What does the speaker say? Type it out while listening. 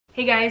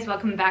Hey guys,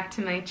 welcome back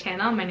to my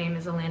channel. My name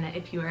is Elanna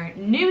if you are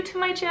new to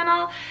my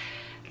channel.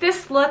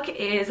 This look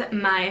is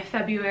my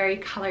February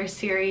color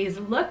series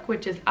look,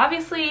 which is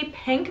obviously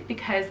pink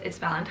because it's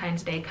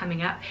Valentine's Day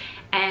coming up.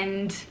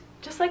 And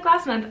just like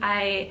last month,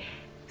 I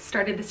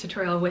started this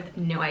tutorial with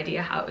no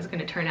idea how it was going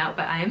to turn out,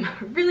 but I'm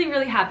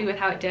really happy with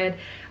how it did.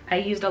 I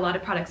used a lot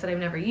of products that I've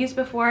never used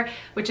before,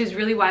 which is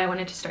really why I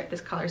wanted to start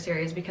this color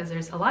series, because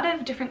there's a lot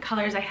of different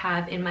colors I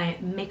have in my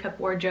makeup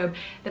wardrobe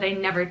that I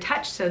never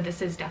touch, so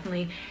this is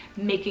definitely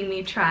making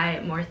me try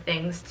more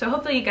things. So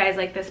hopefully you guys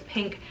like this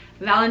pink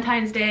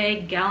Valentine's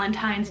Day,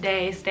 Galentine's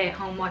Day, stay at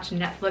home, watch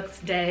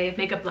Netflix day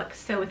makeup look.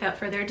 So without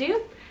further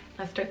ado,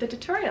 let's start the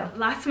tutorial.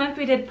 Last month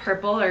we did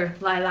purple or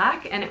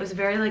lilac, and it was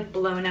very like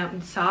blown out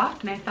and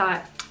soft, and I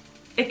thought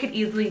it could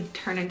easily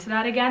turn into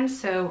that again,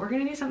 so we're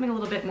gonna do something a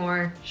little bit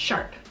more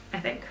sharp, I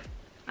think.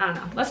 I don't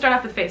know. Let's start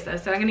off with face though.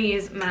 So I'm gonna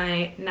use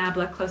my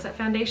Nabla Close-Up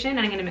Foundation,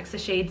 and I'm gonna mix the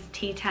shades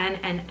T10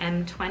 and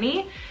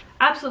M20.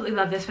 Absolutely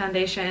love this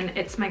foundation.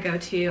 It's my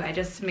go-to. I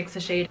just mix the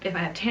shade if I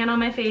have tan on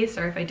my face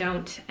or if I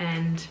don't,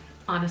 and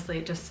honestly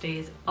it just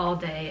stays all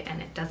day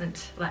and it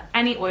doesn't let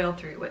any oil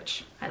through,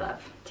 which I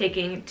love.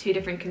 Taking two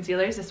different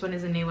concealers. This one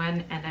is a new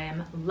one and I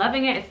am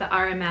loving it. It's the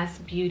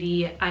RMS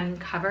Beauty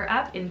Uncover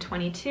Up in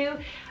 22.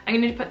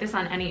 I'm going to put this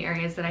on any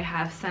areas that I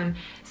have some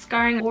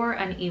scarring or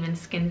uneven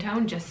skin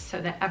tone, just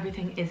so that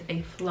everything is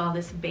a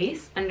flawless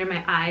base. Under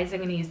my eyes, I'm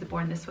going to use the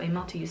Born This Way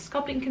Multi-Use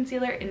Sculpting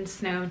Concealer in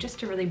Snow just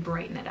to really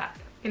brighten it up.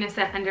 I'm going to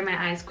set under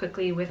my eyes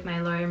quickly with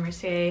my L'Oreal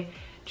Mercier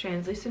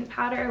translucent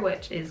powder,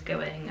 which is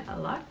going a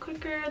lot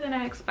quicker than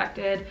I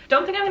expected.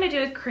 Don't think I'm going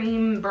to do a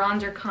cream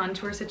bronzer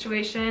contour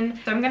situation,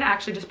 so I'm going to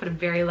actually just put a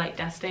very light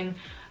dusting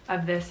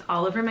of this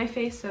all over my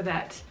face so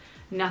that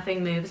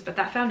nothing moves, but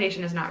that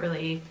foundation is not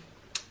really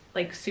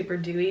like super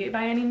dewy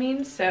by any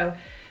means, so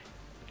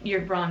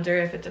your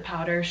bronzer, if it's a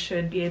powder,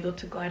 should be able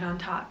to glide on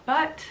top,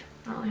 but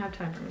I only have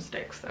time for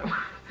mistakes, so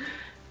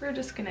we're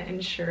just gonna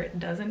ensure it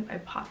doesn't by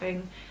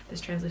popping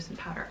this translucent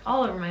powder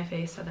all over my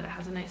face so that it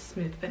has a nice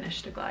smooth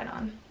finish to glide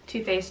on.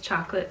 Too Faced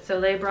Chocolate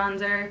Soleil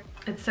Bronzer.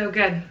 It's so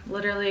good.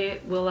 Literally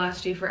will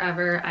last you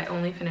forever. I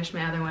only finished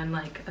my other one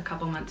like a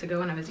couple months ago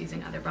when I was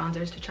using other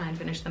bronzers to try and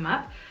finish them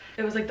up.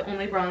 It was like the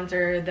only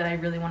bronzer that I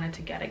really wanted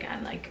to get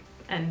again, like,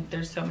 and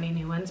there's so many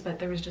new ones, but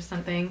there was just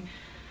something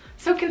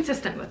so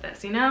consistent with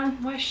this, you know?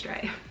 Why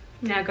stray?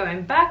 Now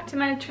going back to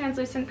my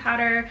translucent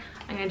powder,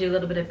 I'm gonna do a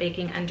little bit of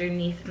baking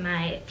underneath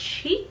my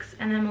cheeks,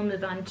 and then we'll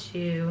move on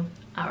to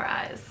our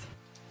eyes.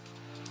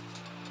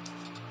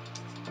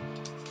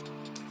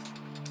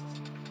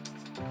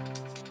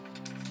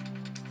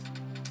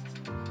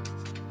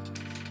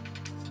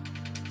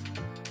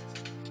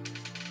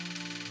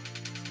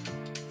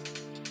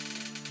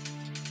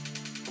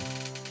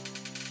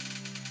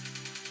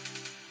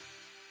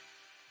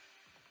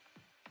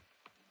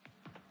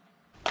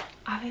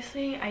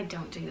 Obviously, I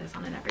don't do this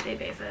on an everyday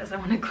basis. I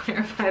want to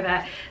clarify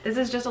that. This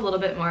is just a little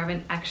bit more of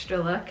an extra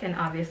look, and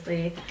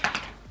obviously,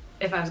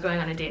 if I was going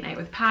on a date night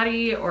with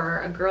Patty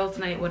or a girls'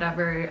 night,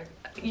 whatever,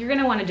 you're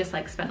gonna want to just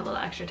like spend a little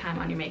extra time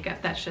on your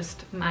makeup. That's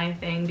just my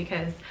thing,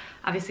 because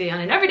obviously on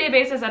an everyday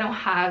basis, I don't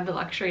have the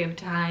luxury of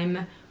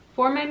time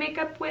for my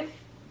makeup with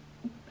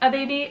a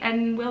baby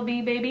and will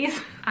be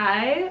babies.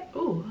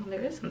 Ooh,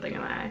 there is something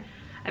in my eye.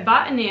 I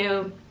bought a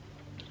new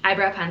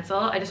eyebrow pencil.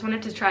 I just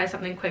wanted to try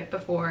something quick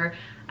before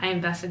I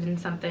invested in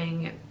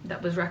something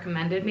that was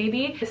recommended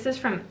maybe. This is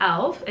from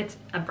e.l.f. It's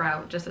a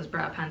brow, just as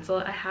brow pencil.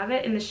 I have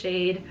it in the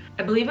shade,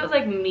 I believe it was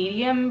like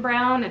medium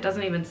brown. It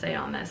doesn't even say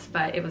on this,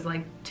 but it was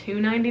like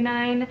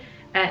 $2.99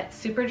 at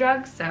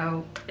Superdrug,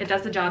 so it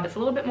does the job. It's a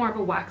little bit more of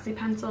a waxy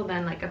pencil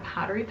than like a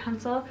powdery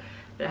pencil,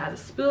 but it has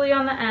a spoolie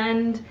on the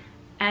end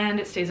and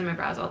it stays in my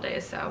brows all day,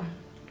 so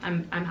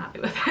I'm happy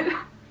with it.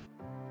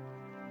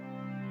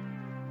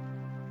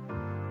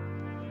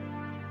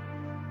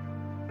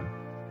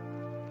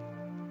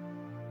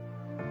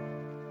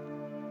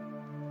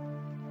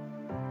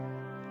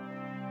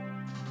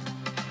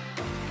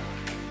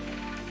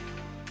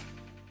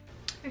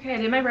 Okay, I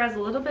did my brows a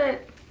little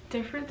bit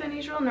different than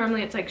usual.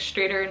 Normally it's like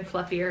straighter and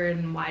fluffier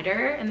and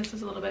wider, and this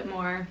is a little bit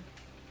more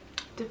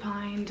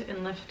defined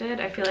and lifted.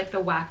 I feel like the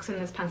wax in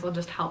this pencil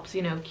just helps,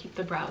 you know, keep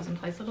the brows in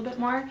place a little bit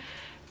more,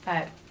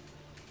 but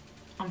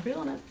I'm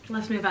feeling it.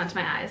 Let's move on to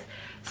my eyes.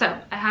 So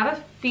I have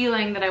a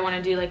feeling that I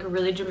want to do like a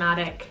really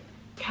dramatic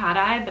cat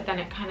eye, but then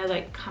it kind of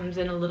like comes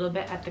in a little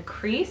bit at the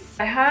crease.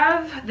 I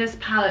have this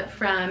palette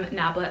from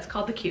Nabla. It's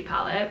called the Cute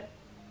palette.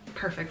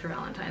 Perfect for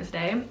Valentine's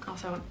Day.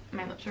 Also,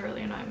 my lips are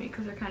really annoying me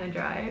because they're kind of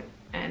dry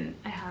and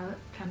I have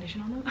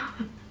foundation on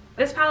them.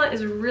 This palette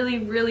is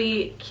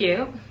really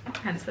cute,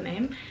 hence the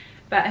name,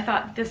 but I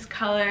thought this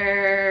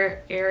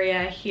color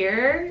area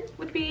here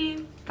would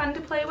be fun to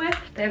play with.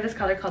 They have this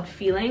color called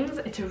Feelings.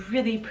 It's a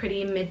really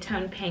pretty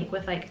mid-tone pink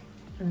with like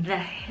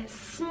the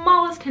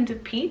smallest hint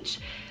of peach.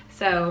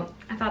 So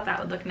I thought that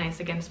would look nice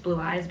against blue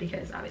eyes,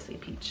 because obviously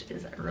peach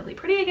is really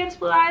pretty against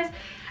blue eyes.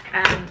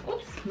 And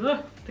oops,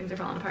 ugh, things are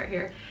falling apart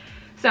here.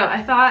 So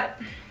I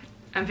thought,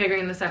 I'm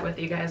figuring this out with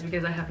you guys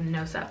because I have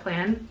no set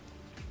plan.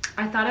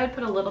 I thought I'd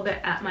put a little bit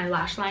at my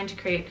lash line to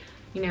create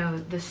you know,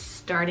 the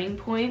starting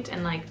point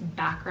and like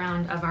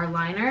background of our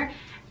liner,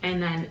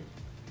 and then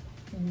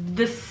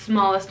the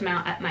smallest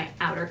amount at my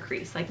outer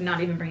crease, like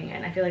not even bringing it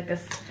in. I feel like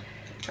this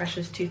brush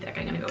is too thick.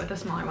 I'm gonna go with a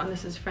smaller one.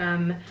 This is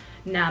from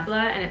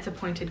Nabla, and it's a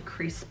pointed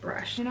crease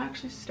brush. I'm gonna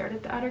actually start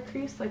at the outer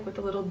crease, like with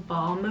a little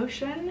ball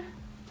motion.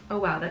 Oh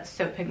wow, that's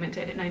so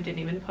pigmented, and I didn't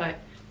even put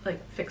like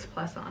Fix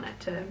Plus on it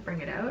to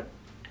bring it out.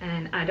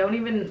 And I don't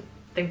even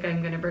think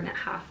I'm gonna bring it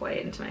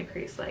halfway into my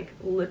crease, like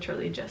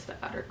literally just the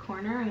outer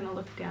corner. I'm gonna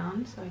look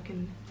down so I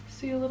can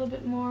see a little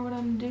bit more what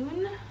I'm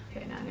doing.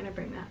 Okay, now I'm gonna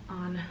bring that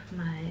on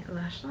my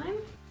lash line.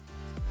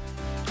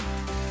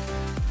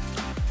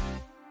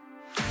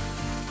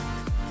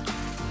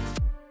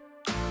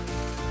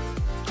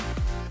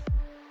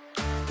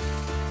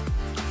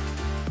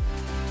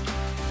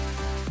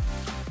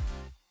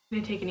 I'm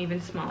gonna take an even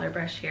smaller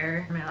brush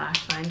here for my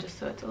lash line, just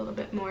so it's a little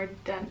bit more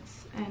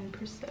dense and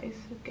precise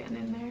with getting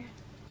in there.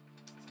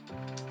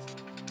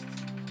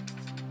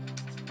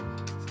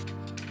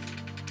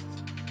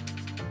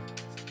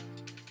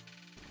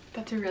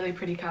 That's a really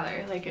pretty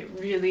color. Like, it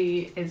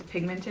really is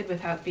pigmented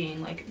without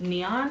being like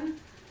neon.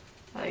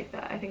 I like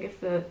that. I think it's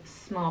the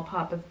small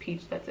pop of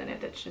peach that's in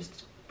it that's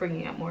just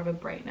bringing out more of a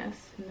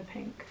brightness in the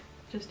pink.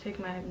 Just take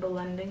my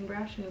blending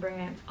brush and bring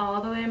it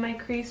all the way in my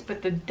crease,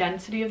 but the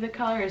density of the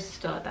color is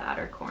still at the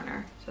outer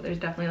corner. So there's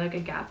definitely like a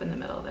gap in the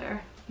middle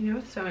there. You know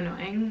what's so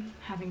annoying?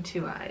 Having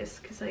two eyes,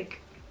 because like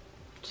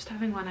just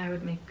having one eye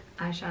would make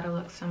eyeshadow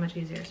look so much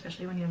easier,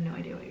 especially when you have no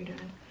idea what you're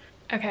doing.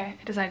 Okay,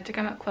 I decided to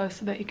come up close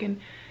so that you can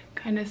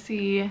kind of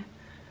see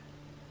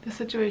the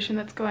situation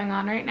that's going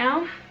on right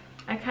now.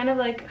 I kind of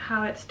like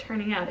how it's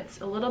turning out.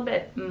 It's a little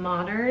bit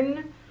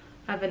modern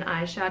of an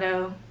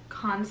eyeshadow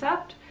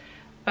concept,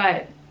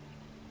 but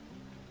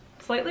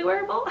slightly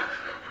wearable.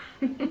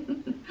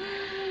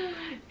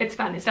 It's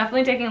fun. It's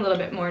definitely taking a little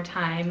bit more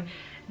time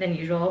than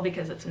usual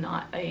because it's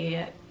not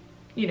a,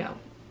 you know,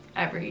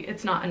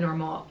 it's not a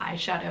normal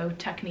eyeshadow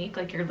technique.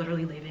 Like, you're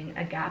literally leaving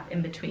a gap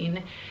in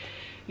between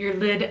your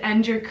lid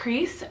and your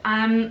crease.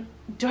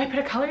 Do I put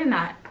a color in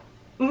that?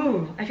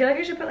 Ooh, I feel like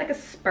I should put like a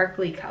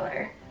sparkly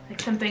color, like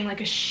something like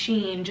a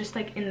sheen, just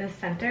like in the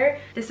center.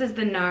 This is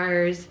the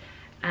NARS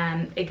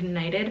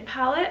Ignited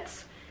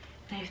palette,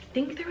 and I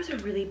think there was a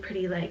really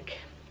pretty, like,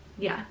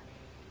 yeah,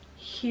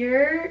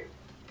 here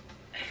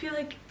I feel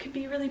like it could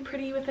be really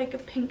pretty with like a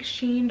pink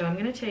sheen. So I'm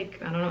gonna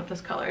take, I don't know what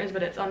this color is,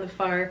 but it's on the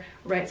far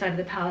right side of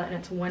the palette and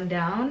it's one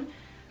down.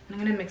 I'm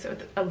gonna mix it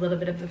with a little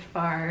bit of the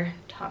far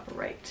top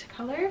right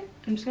color.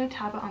 I'm just gonna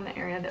tap it on the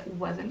area that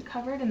wasn't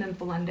covered and then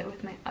blend it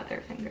with my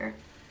other finger.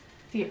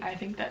 See, I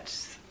think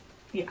that's,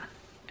 yeah,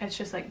 it's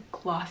just like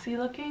glossy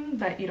looking,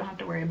 but you don't have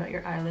to worry about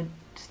your eyelid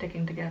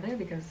sticking together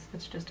because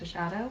it's just a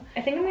shadow.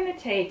 I think I'm gonna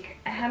take,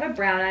 I have a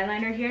brown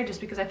eyeliner here just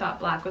because I thought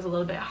black was a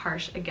little bit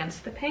harsh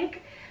against the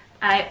pink.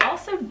 I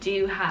also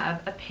do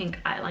have a pink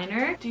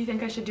eyeliner. Do you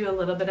think I should do a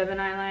little bit of an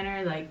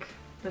eyeliner? Like,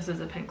 this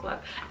is a pink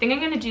look. I think I'm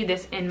gonna do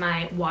this in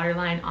my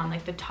waterline on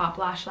like the top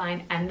lash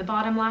line and the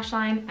bottom lash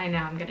line. I know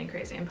I'm getting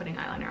crazy. I'm putting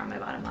eyeliner on my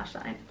bottom lash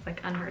line. It's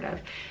like unheard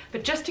of.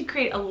 But just to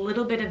create a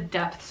little bit of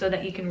depth so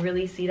that you can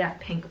really see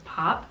that pink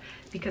pop,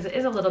 because it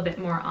is a little bit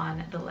more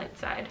on the light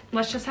side.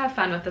 Let's just have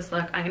fun with this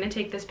look. I'm gonna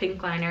take this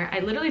pink liner.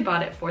 I literally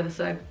bought it for this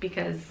look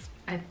because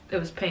it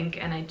was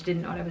pink and I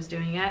didn't know what I was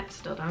doing yet.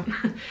 Still don't.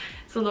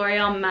 It's the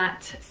Loreal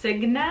Matte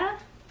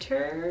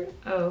Signature.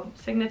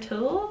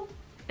 Signature.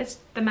 It's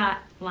the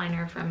matte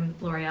liner from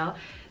L'Oreal.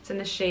 It's in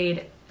the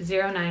shade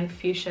 09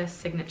 Fuchsia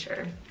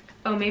Signature.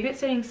 Oh, maybe it's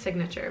saying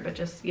signature, but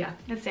just, yeah,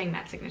 it's saying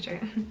matte signature.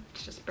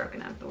 It's just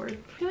broken out of the word.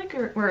 I feel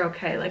like we're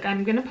okay. Like,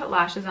 I'm gonna put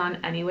lashes on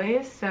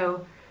anyways,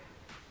 so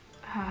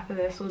half of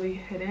this will be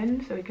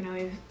hidden, so we can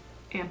always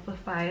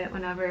amplify it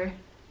whenever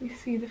we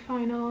see the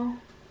final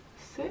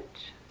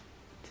stitch.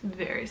 It's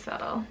very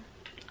subtle.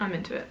 I'm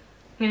into it.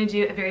 I'm gonna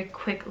do a very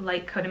quick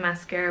light coat of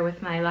mascara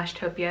with my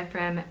Lashtopia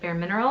from Bare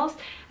Minerals,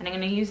 and I'm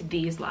gonna use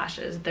these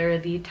lashes. They're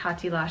the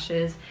Tatti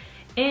lashes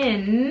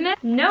in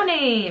No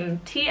Name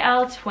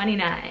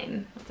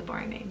TL29. That's a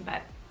boring name,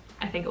 but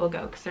I think it will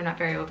go because they're not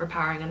very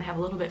overpowering and they have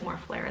a little bit more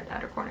flare at the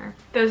outer corner.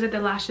 Those are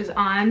the lashes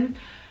on.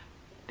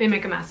 They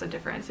make a massive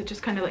difference. It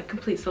just kind of like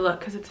completes the look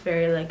because it's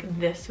very like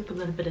this with a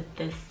little bit of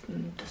this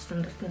and this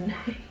and this and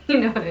you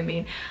know what I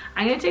mean.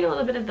 I'm gonna take a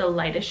little bit of the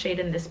lightest shade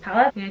in this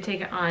palette. I'm gonna take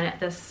it on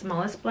the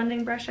smallest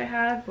blending brush I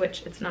have,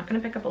 which it's not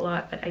gonna pick up a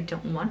lot, but I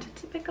don't want it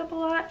to pick up a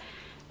lot.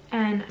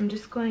 And I'm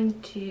just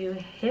going to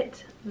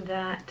hit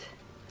that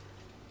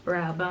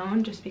brow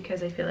bone just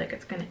because I feel like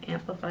it's gonna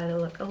amplify the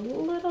look a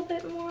little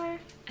bit more.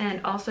 And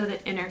also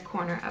the inner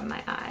corner of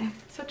my eye.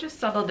 Such a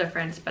subtle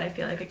difference, but I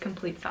feel like it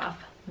completes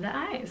off the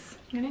eyes.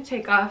 I'm gonna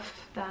take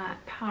off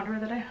that powder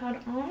that I had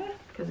on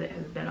because it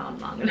has been on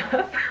long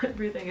enough.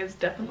 Everything is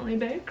definitely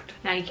baked.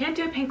 Now you can't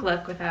do a pink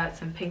look without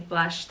some pink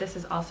blush. This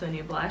is also a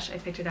new blush. I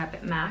picked it up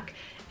at MAC.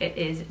 It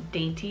is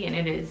Dainty and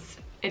it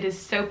is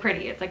so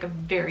pretty. It's like a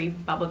very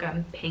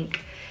bubblegum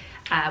pink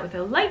with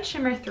a light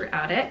shimmer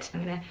throughout it.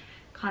 I'm gonna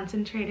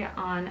concentrate it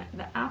on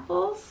the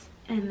apples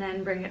and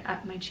then bring it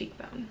up my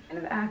cheekbone.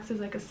 Kind of acts as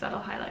like a subtle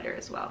highlighter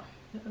as well.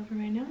 Over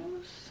my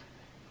nose.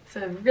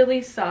 It's a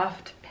really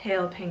soft,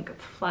 pale pink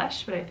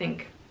flush, but I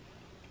think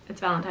it's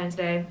Valentine's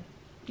Day.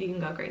 You can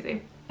go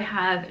crazy. I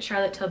have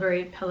Charlotte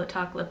Tilbury Pillow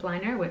Talk lip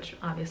liner, which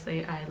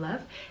obviously I love.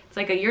 It's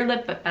like a your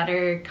lip but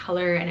better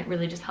color, and it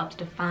really just helps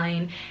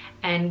define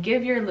and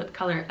give your lip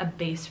color a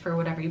base for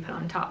whatever you put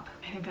on top.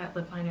 I think that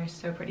lip liner is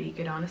so pretty. You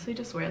could honestly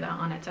just wear that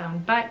on its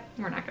own, but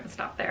we're not gonna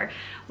stop there.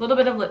 A little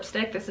bit of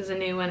lipstick. This is a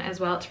new one as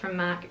well. It's from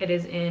MAC. It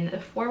is in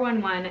the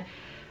 411.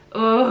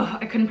 Oh,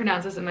 I couldn't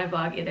pronounce this in my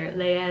vlog either.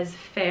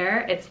 Laissez-Faire.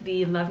 It's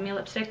the Love Me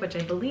lipstick, which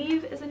I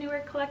believe is a newer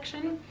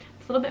collection.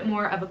 It's a little bit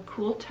more of a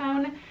cool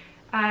tone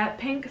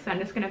pink, so I'm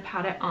just gonna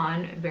pat it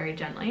on very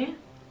gently.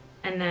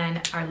 And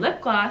then our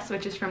lip gloss,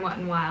 which is from Wet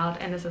n Wild,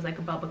 and this is like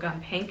a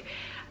bubblegum pink.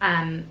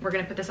 We're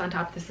gonna put this on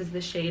top. This is the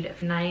shade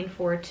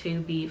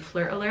 942B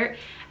Flirt Alert,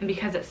 and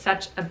because it's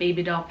such a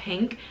baby doll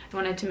pink, I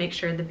wanted to make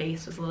sure the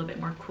base was a little bit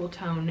more cool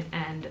tone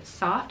and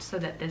soft, so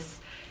that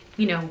this,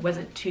 you know,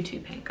 wasn't too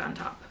pink on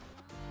top.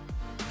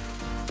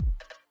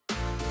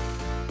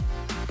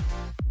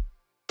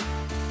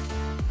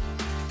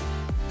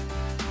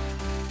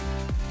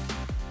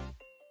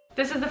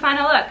 This is the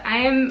final look. I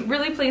am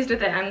really pleased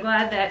with it. I'm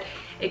glad that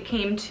it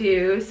came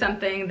to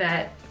something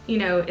that, you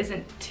know,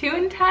 isn't too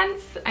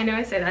intense. I know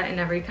I say that in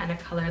every kind of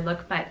color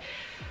look, but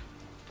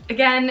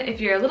again, if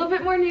you're a little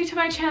bit more new to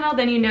my channel,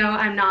 then you know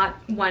I'm not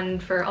one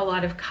for a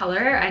lot of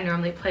color. I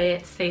normally play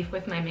it safe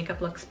with my makeup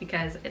looks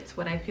because it's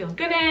what I feel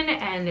good in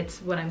and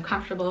it's what I'm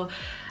comfortable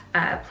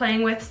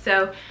playing with.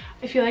 So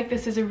I feel like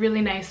this is a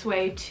really nice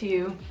way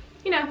to,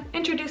 you know,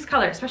 introduce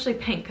color, especially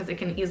pink, because it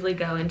can easily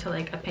go into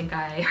like a pink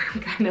eye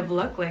kind of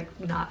look, like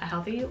not a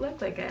healthy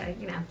look, like a,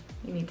 you know,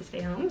 you need to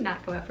stay home,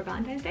 not go out for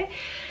Valentine's Day.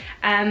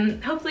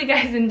 Hopefully you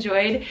guys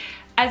enjoyed.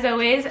 As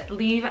always,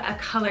 leave a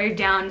color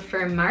down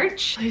for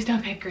March. Please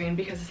don't pick green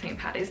because it's St.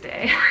 Patty's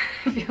Day.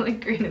 I feel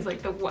like green is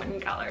like the one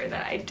color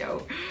that I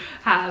don't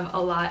have a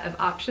lot of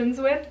options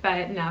with,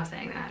 but now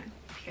saying that,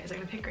 you guys are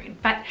gonna pick green.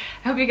 But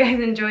I hope you guys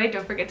enjoyed.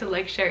 Don't forget to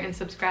like, share, and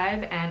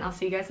subscribe, and I'll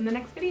see you guys in the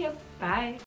next video. Bye.